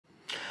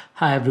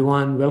Hi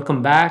everyone,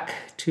 welcome back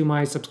to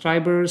my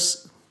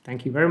subscribers.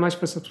 Thank you very much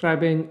for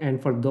subscribing, and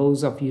for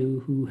those of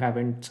you who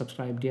haven't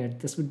subscribed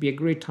yet, this would be a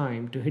great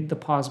time to hit the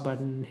pause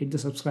button, hit the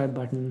subscribe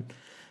button,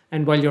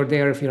 and while you're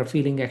there, if you're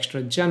feeling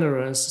extra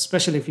generous,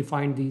 especially if you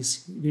find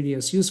these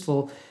videos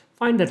useful,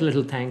 find that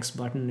little thanks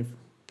button.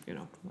 If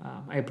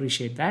I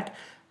appreciate that.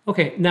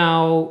 Okay,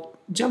 now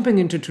jumping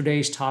into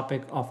today's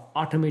topic of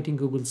automating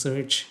Google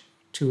search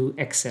to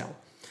Excel.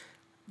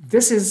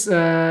 This is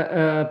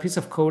a piece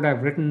of code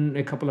I've written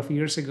a couple of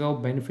years ago,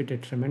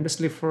 benefited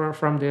tremendously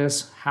from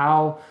this.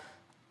 How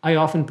I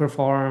often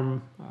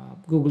perform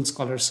Google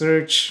Scholar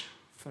search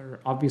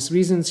for obvious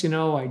reasons.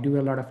 I do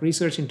a lot of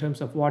research in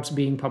terms of what's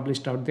being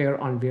published out there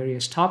on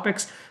various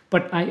topics,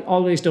 but I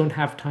always don't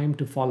have time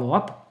to follow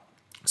up.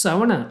 So I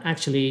want to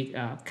actually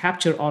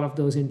capture all of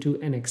those into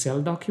an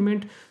Excel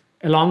document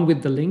along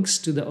with the links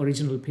to the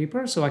original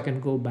paper, so I can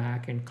go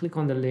back and click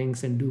on the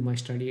links and do my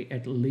study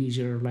at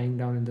leisure, lying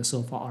down in the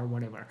sofa or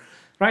whatever,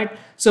 right?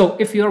 So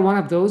if you're one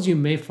of those, you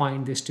may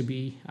find this to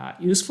be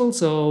useful.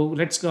 So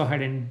let's go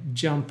ahead and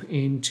jump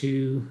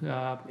into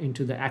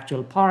the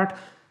actual part,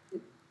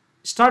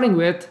 starting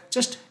with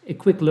just a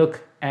quick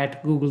look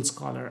at Google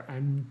Scholar.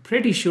 I'm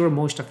pretty sure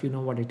most of you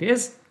know what it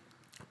is.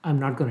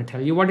 I'm not going to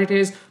tell you what it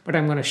is, but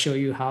I'm going to show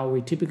you how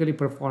we typically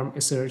perform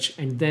a search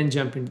and then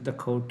jump into the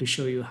code to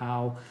show you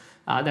how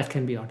that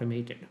can be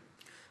automated.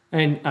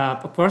 And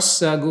of course,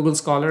 Google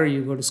Scholar,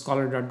 you go to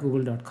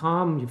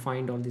scholar.google.com, you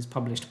find all these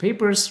published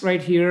papers right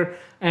here,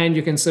 and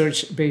you can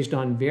search based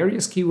on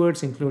various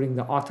keywords, including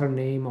the author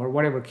name or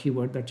whatever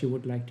keyword that you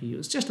would like to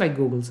use, just like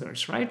Google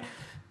search, right?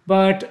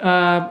 But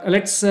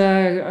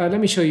let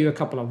me show you a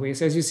couple of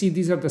ways. As you see,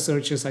 these are the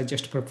searches I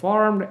just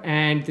performed,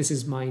 and this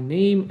is my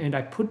name, and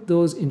I put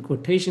those in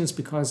quotations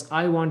because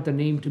I want the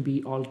name to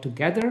be all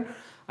together.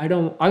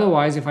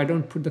 Otherwise, if I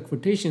don't put the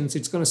quotations,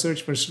 it's going to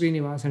search for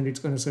Srinivas and it's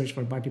going to search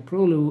for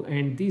Bhattiprolu,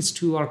 and these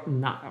two are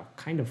not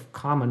kind of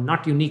common,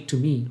 not unique to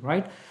me,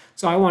 right?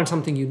 So I want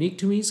something unique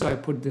to me, so I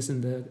put this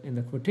in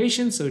the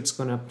quotation. So it's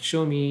going to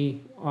show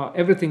me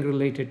everything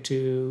related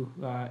to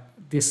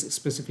this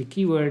specific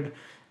keyword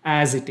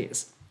as it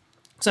is.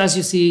 So as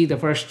you see, the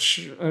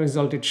first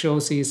result it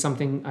shows is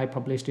something I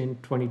published in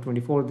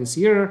 2024 this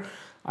year.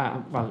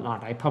 Well,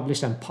 not I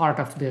published, I'm part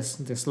of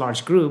this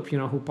large group,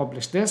 who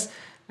published this.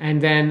 And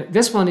then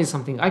this one is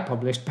something I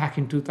published back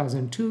in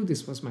 2002.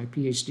 This was my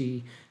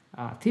PhD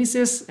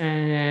thesis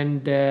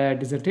and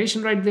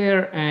dissertation right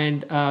there.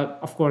 And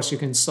of course, you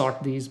can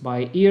sort these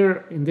by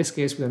year. In this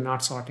case, we're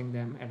not sorting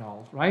them at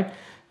all, right?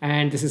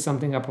 And this is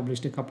something I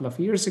published a couple of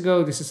years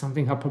ago. This is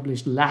something I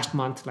published last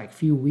month, like a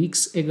few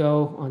weeks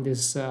ago on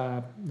this.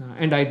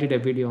 And I did a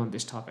video on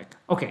this topic.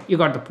 Okay, you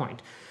got the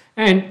point.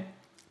 And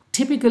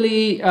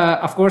typically,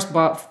 of course,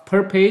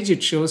 per page,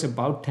 it shows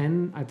about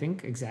 10, I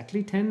think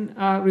exactly 10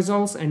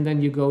 results. And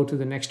then you go to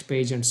the next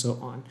page and so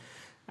on.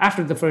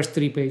 After the first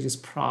 3 pages,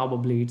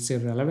 probably it's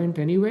irrelevant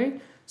anyway.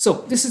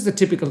 So this is the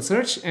typical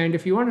search. And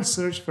if you want to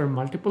search for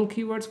multiple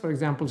keywords, for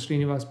example,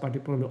 Srinivas,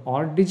 Bhattiprolu,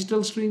 or digital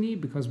Srini,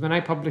 because when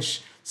I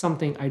publish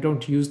something, I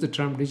don't use the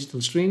term digital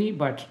Srini,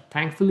 but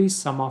thankfully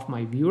some of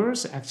my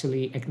viewers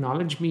actually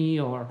acknowledge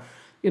me or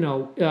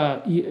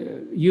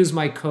use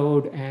my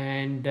code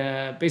and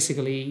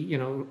basically,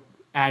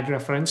 add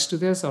reference to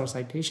this or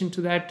citation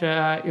to that,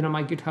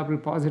 my GitHub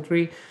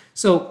repository.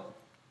 So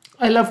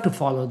I love to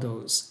follow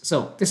those.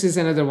 So this is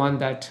another one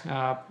that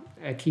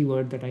a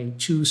keyword that I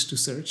choose to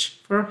search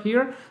for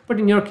here. But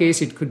in your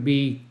case, it could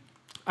be,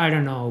 I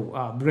don't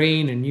know,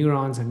 brain and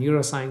neurons and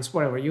neuroscience,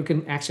 whatever. You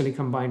can actually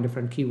combine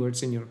different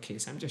keywords in your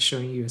case. I'm just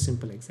showing you a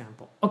simple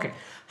example. Okay,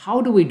 how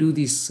do we do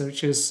these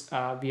searches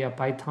via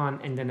Python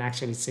and then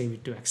actually save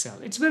it to Excel?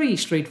 It's very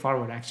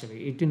straightforward,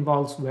 actually. It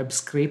involves web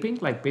scraping,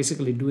 like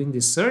basically doing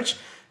this search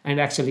and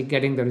actually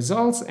getting the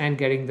results and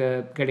getting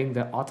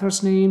the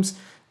authors' names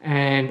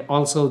and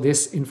also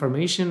this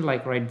information,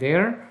 like right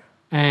there,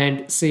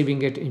 and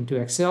saving it into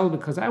Excel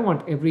because I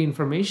want every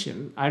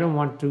information. I don't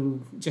want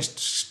to just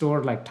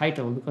store like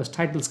title because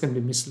titles can be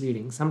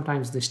misleading.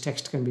 Sometimes this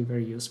text can be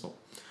very useful.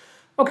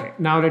 Okay,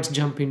 now let's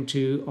jump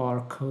into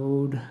our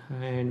code.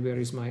 And where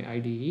is my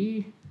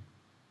IDE?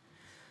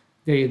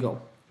 There you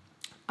go.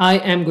 I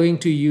am going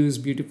to use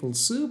Beautiful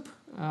Soup.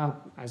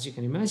 As you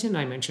can imagine,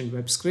 I mentioned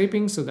web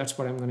scraping, so that's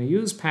what I'm going to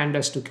use.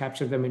 Pandas to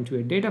capture them into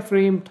a data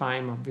frame.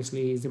 Time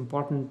obviously is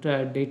important,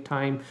 date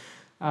time.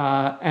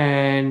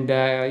 And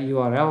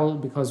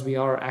URL, because we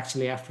are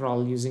actually, after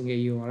all, using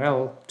a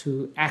URL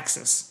to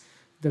access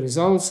the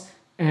results.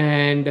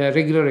 And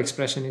regular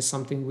expression is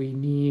something we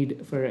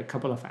need for a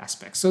couple of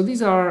aspects. So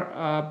these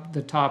are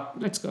the top.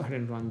 Let's go ahead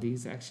and run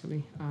these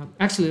actually.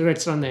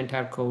 Let's run the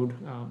entire code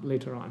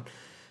later on.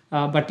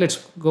 But let's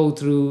go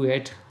through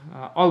it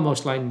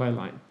almost line by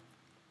line.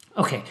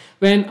 Okay,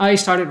 when I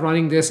started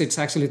running this, it's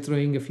actually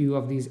throwing a few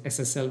of these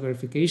SSL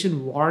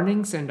verification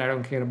warnings, and I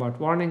don't care about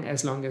warning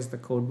as long as the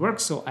code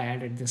works. So I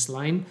added this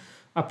line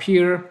up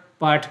here,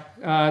 but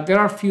there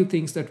are a few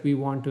things that we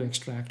want to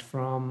extract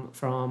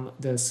from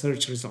the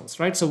search results,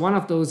 right? So one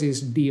of those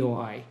is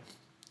DOI.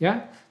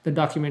 yeah, the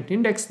document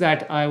index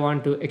that I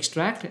want to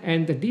extract.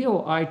 And the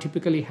DOI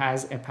typically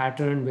has a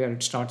pattern where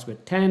it starts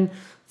with 10,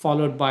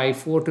 followed by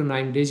 4 to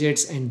 9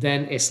 digits, and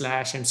then a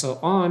slash and so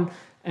on.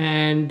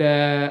 And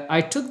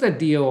I took the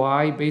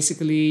DOI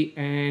basically,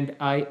 and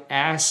I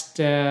asked,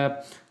 I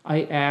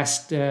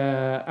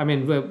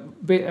mean,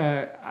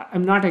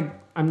 I'm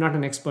not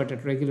an expert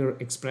at regular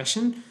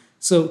expression.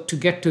 So to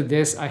get to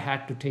this, I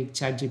had to take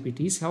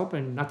ChatGPT's help,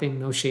 and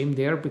no shame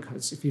there,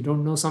 because if you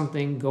don't know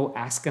something, go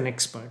ask an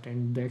expert.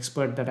 And the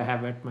expert that I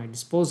have at my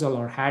disposal,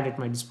 or had at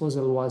my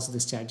disposal, was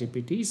this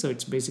ChatGPT. So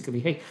it's basically,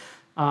 hey,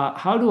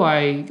 how do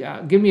I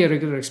give me a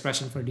regular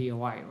expression for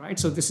DOI, right?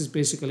 So this is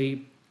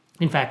basically,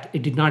 in fact,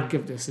 it did not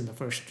give this in the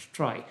first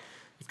try.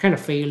 It kind of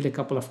failed a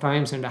couple of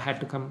times, and I had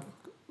to come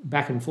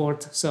back and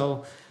forth.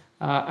 So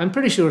I'm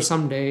pretty sure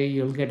someday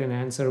you'll get an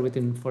answer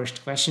within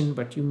first question,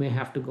 but you may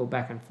have to go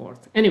back and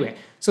forth. Anyway,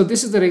 so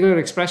this is the regular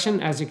expression.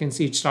 As you can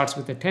see, it starts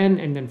with a 10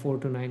 and then 4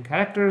 to 9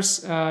 characters,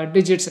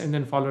 digits, and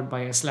then followed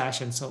by a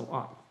slash and so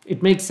on.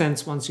 It makes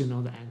sense once you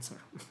know the answer.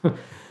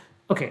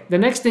 Okay, the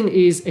next thing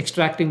is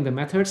extracting the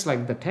methods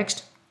like the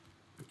text.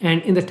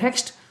 And in the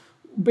text,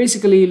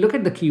 basically look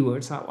at the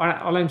keywords.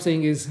 All I'm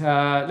saying is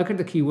look at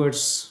the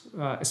keywords,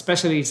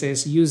 especially it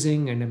says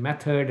using and a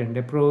method and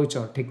approach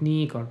or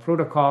technique or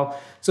protocol.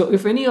 So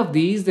if any of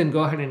these, then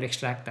go ahead and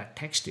extract that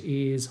text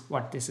is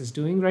what this is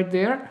doing right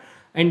there.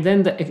 And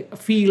then the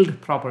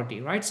field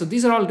property, right? So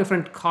these are all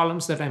different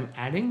columns that I'm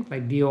adding,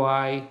 like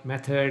DOI,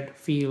 method,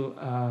 field,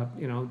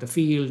 the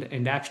field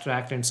and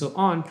abstract and so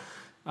on.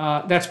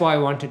 That's why I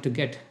wanted to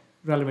get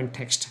relevant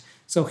text.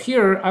 So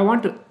here I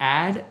want to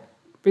add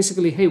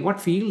basically, hey,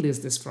 what field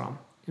is this from?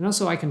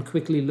 So I can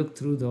quickly look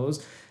through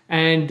those.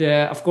 And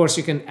of course,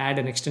 you can add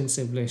an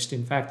extensive list.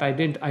 In fact,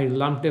 I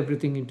lumped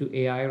everything into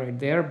AI right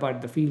there,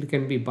 but the field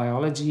can be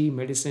biology,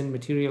 medicine,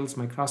 materials,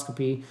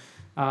 microscopy.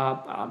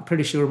 I'm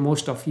pretty sure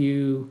most of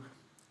you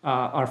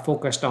are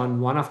focused on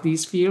one of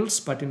these fields,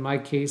 but in my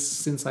case,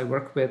 since I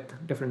work with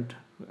different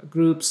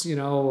groups,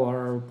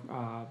 or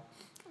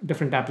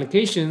different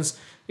applications,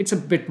 it's a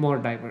bit more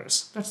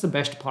diverse. That's the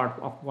best part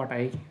of what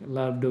I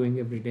love doing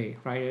every day,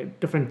 right?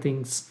 Different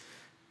things,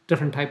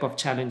 different type of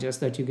challenges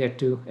that you get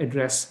to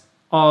address,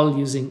 all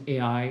using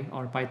AI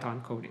or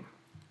Python coding.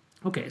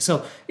 Okay,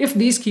 so if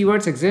these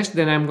keywords exist,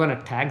 then I'm going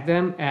to tag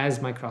them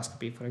as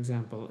microscopy, for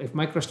example. If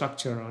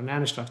microstructure or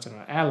nanostructure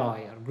or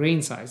alloy or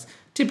grain size,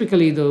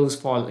 typically those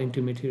fall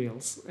into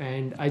materials,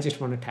 and I just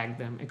want to tag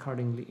them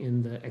accordingly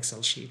in the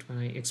Excel sheet when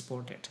I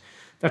export it.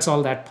 That's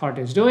all that part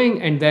is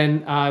doing. And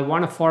then I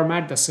want to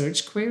format the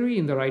search query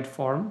in the right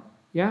form.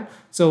 Yeah.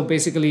 So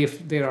basically,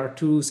 if there are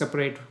two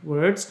separate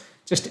words,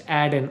 just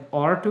add an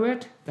or to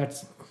it.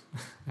 That's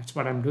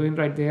what I'm doing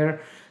right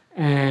there.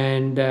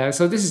 And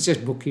so this is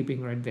just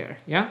bookkeeping right there.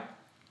 Yeah.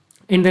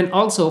 And then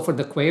also for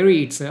the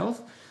query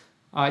itself,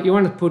 you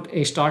want to put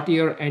a start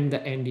year and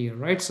the end year,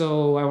 right?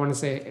 So I want to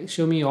say,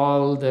 show me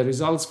all the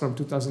results from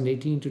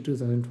 2018 to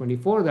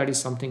 2024. That is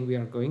something we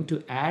are going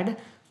to add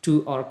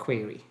to our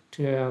query.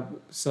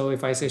 So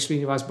if I say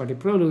Srinivas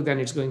Bhattiprolu, then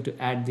it's going to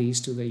add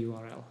these to the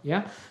URL.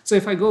 Yeah. So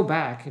if I go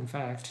back, in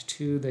fact,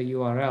 to the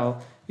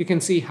URL, you can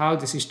see how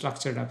this is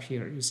structured up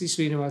here. You see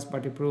Srinivas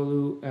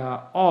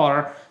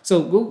Bhattiprolu,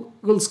 so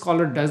Google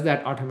Scholar does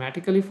that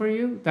automatically for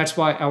you. That's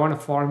why I want to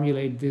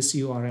formulate this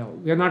URL.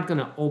 We're not going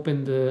to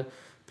open the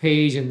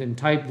page and then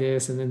type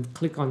this and then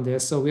click on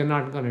this. So we're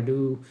not going to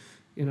do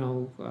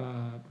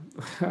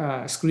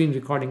screen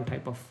recording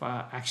type of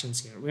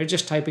actions here. We're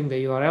just typing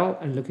the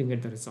URL and looking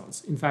at the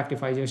results. In fact,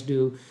 if I just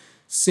do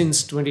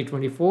since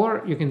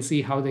 2024, you can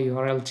see how the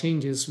URL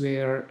changes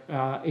where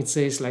it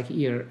says like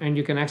year, and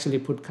you can actually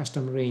put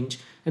custom range.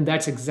 And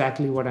that's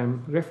exactly what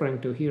I'm referring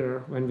to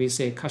here when we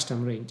say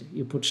custom range.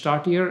 You put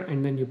start year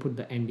and then you put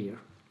the end year.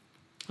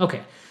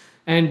 Okay.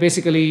 And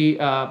basically,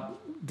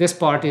 this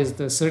part is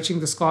the searching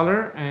the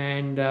scholar,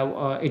 and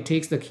it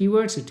takes the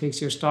keywords, it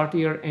takes your start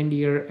year, end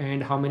year,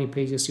 and how many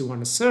pages you want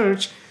to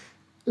search.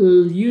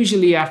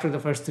 Usually after the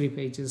first 3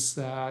 pages,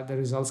 the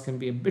results can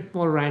be a bit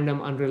more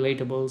random,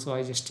 unrelatable. So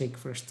I just take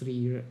first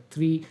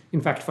three,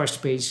 in fact,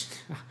 first page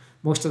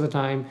most of the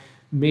time,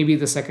 maybe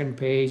the second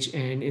page.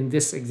 And in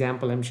this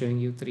example, I'm showing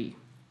you 3.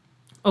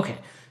 Okay.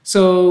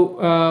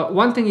 So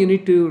one thing you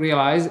need to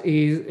realize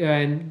is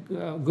in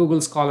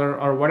Google Scholar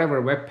or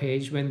whatever web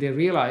page, when they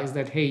realize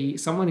that, hey,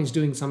 someone is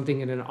doing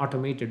something in an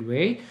automated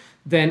way,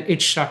 then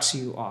it shuts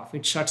you off.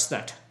 It shuts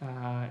that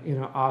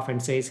off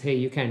and says, hey,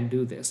 you can't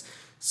do this.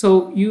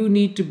 So you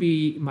need to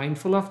be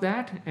mindful of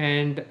that,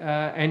 and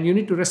you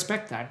need to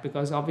respect that,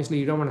 because obviously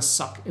you don't want to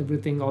suck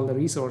everything, all the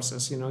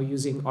resources,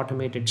 using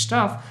automated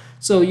stuff.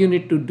 So you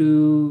need to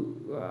do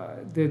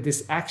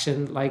this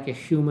action like a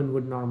human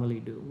would normally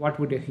do. What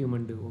would a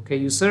human do? Okay,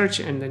 you search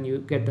and then you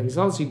get the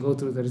results. You go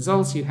through the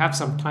results. You have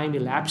some time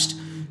elapsed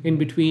in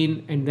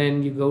between, and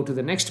then you go to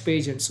the next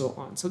page and so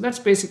on. So that's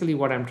basically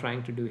what I'm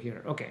trying to do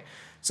here. Okay,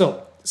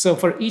 so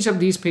for each of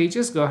these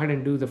pages, go ahead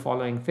and do the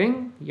following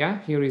thing. Yeah,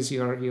 here is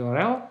your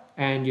URL,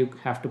 and you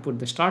have to put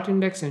the start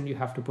index, and you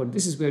have to put,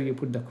 this is where you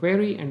put the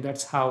query, and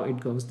that's how it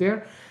goes there.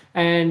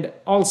 And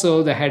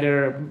also the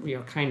header,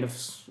 kind of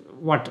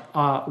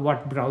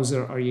what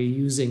browser are you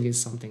using is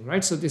something,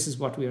 right? So this is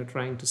what we are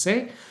trying to say.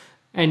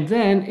 And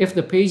then if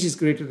the page is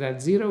greater than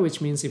 0,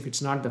 which means if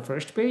it's not the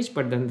first page,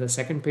 but then the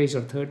second page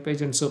or third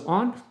page and so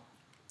on,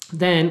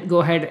 then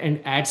go ahead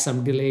and add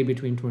some delay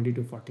between 20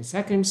 to 40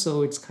 seconds.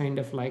 So it's kind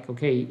of like,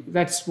 okay,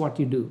 that's what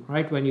you do,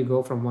 right? When you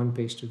go from one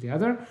page to the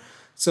other.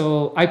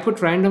 So I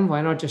put random,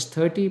 why not just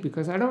 30?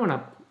 Because I don't want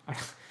to,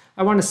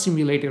 I want to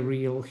simulate a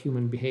real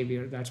human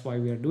behavior. That's why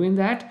we are doing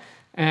that.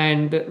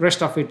 And the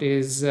rest of it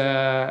is,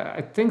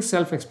 I think,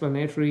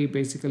 self-explanatory,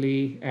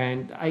 basically.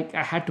 And I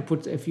had to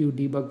put a few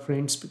debug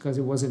prints because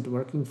it wasn't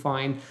working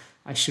fine.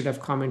 I should have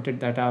commented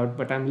that out,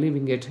 but I'm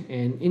leaving it.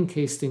 And in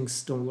case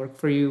things don't work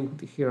for you,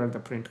 here are the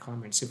print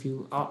comments. If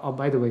you,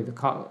 by the way,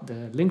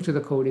 the link to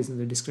the code is in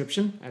the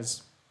description,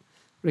 as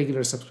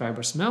regular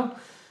subscribers know.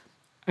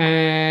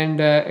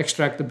 And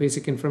extract the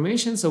basic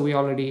information. So we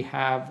already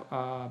have,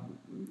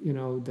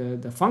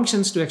 the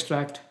functions to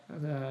extract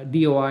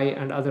DOI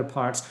and other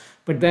parts.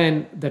 But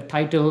then the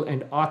title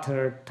and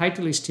author,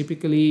 title is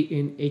typically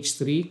in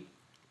H3.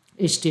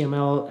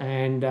 HTML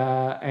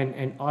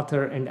and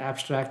author and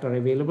abstract are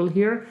available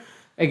here.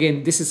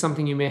 Again, this is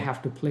something you may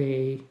have to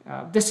play.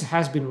 This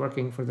has been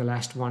working for the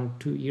last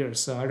 1-2 years,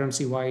 so I don't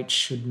see why it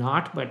should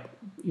not, but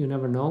you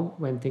never know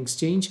when things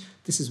change.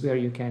 This is where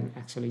you can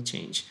actually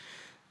change.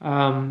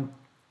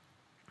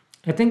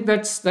 I think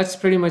that's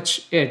pretty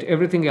much it.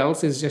 Everything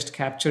else is just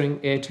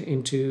capturing it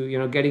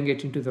into, getting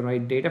it into the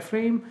right data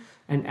frame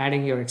and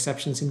adding your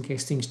exceptions in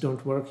case things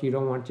don't work. You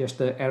don't want just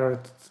the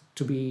error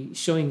to be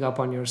showing up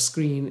on your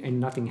screen and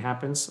nothing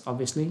happens.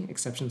 Obviously,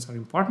 exceptions are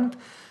important.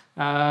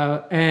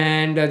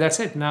 And that's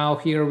it. Now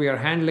here we are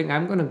handling,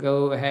 I'm going to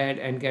go ahead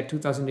and get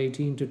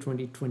 2018 to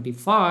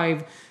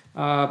 2025.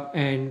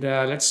 And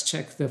let's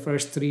check the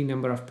first 3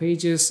 number of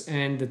pages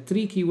and the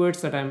 3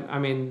 keywords that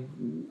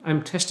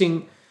I'm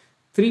testing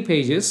 3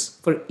 pages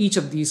for each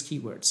of these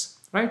keywords,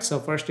 right? So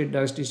first it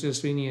does Digital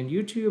Srini and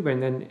YouTube,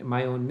 and then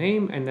my own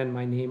name, and then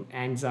my name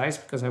and Zeiss,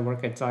 because I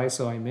work at Zeiss,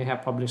 so I may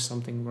have published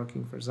something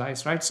working for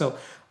Zeiss, right? So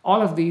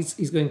all of these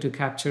is going to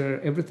capture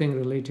everything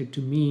related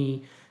to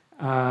me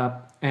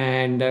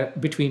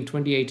between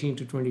 2018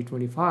 to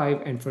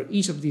 2025, and for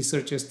each of these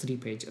searches 3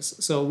 pages.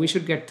 So we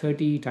should get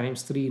 30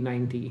 times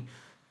 390,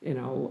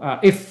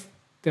 if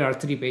there are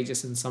 3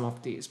 pages in some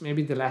of these.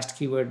 Maybe the last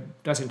keyword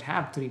doesn't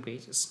have 3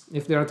 pages.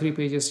 If there are 3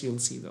 pages, you'll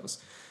see those.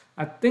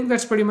 I think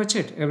that's pretty much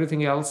it.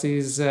 Everything else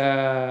is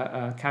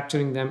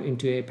capturing them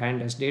into a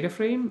pandas data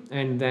frame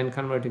and then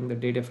converting the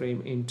data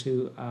frame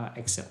into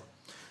Excel.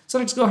 So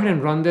let's go ahead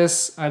and run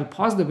this. I'll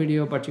pause the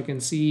video, but you can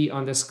see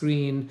on the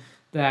screen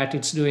that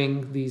it's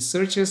doing these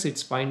searches.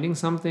 It's finding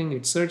something,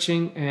 it's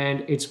searching,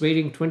 and it's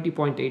waiting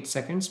 20.8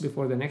 seconds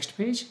before the next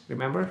page.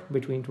 Remember,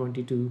 between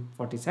 20 to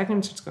 40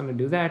 seconds, it's going to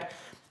do that.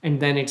 And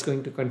then it's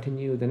going to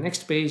continue the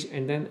next page,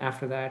 and then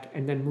after that,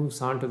 and then moves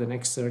on to the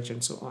next search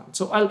and so on.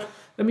 So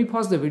let me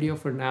pause the video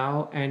for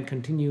now and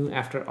continue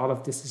after all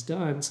of this is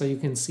done so you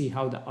can see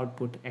how the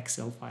output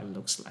Excel file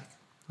looks like,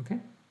 okay?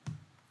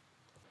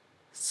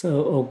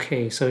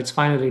 So it's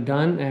finally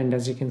done, and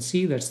as you can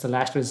see, that's the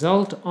last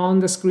result on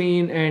the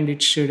screen, and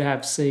it should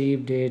have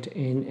saved it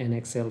in an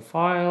Excel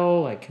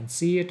file. I can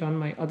see it on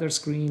my other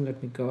screen.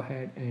 Let me go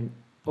ahead and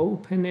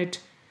open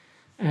it.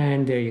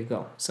 And there you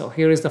go. So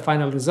here is the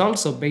final result.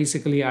 So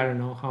basically, I don't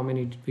know how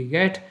many did we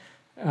get,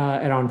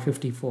 around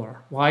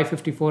 54. Why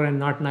 54 and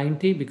not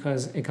 90?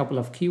 Because a couple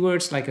of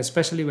keywords, like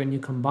especially when you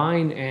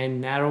combine and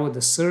narrow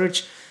the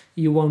search,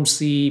 you won't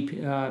see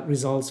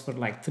results for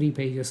like 3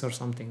 pages or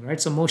something,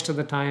 right? So most of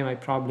the time I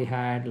probably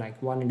had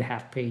like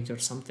 1.5 page or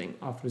something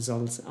of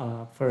results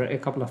for a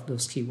couple of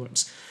those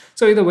keywords.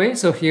 So either way,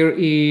 so here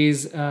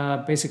is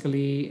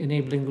basically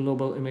enabling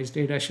global image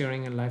data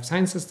sharing in life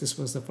sciences. This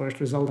was the first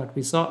result that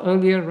we saw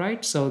earlier,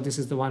 right? So this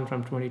is the one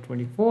from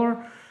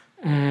 2024.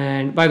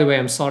 And by the way,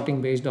 I'm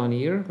sorting based on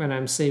year when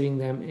I'm saving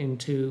them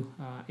into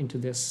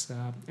this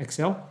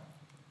Excel.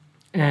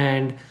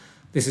 And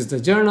this is the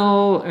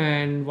journal,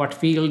 and what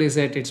field is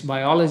it? It's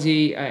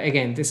biology.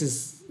 Again, this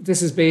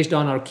is based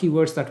on our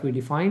keywords that we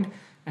defined.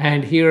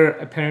 And here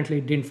apparently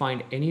it didn't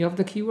find any of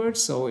the keywords,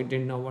 so it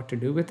didn't know what to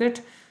do with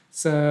it.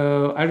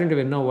 So I don't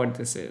even know what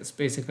this is.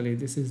 Basically,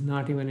 this is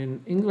not even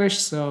in English.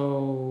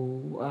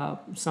 So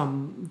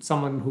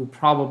someone who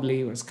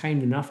probably was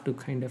kind enough to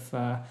kind of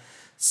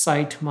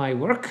cite my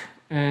work,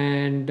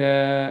 and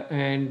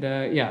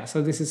yeah.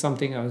 So this is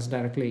something I was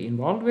directly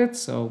involved with.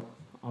 So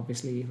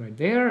obviously right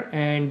there,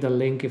 and the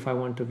link, if I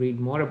want to read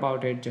more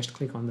about it, just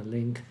click on the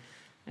link.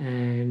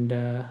 And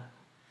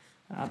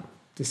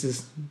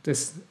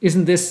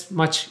isn't this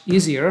much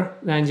easier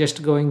than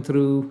just going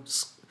through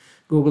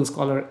Google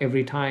Scholar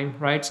every time,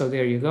 right? So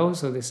there you go.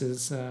 So this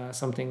is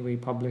something we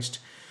published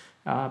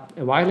a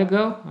while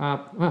ago.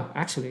 Well,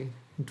 actually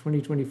in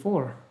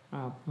 2024.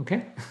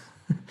 Okay,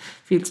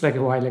 feels like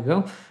a while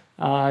ago.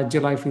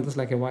 July feels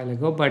like a while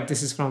ago, but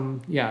this is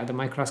from, yeah, the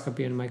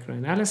microscopy and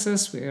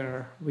microanalysis,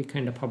 where we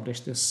kind of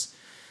published this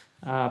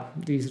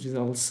these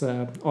results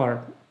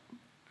or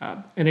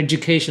an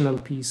educational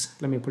piece,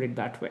 let me put it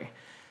that way.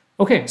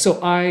 Okay, so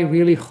I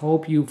really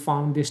hope you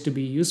found this to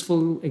be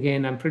useful.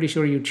 Again, I'm pretty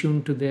sure you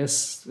tuned to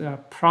this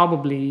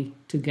probably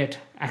to get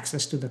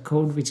access to the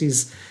code, which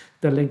is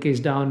the link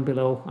is down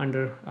below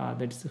under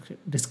the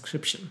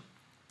description.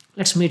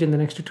 Let's meet in the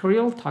next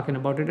tutorial talking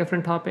about a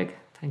different topic.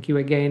 Thank you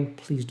again.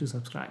 Please do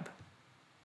subscribe.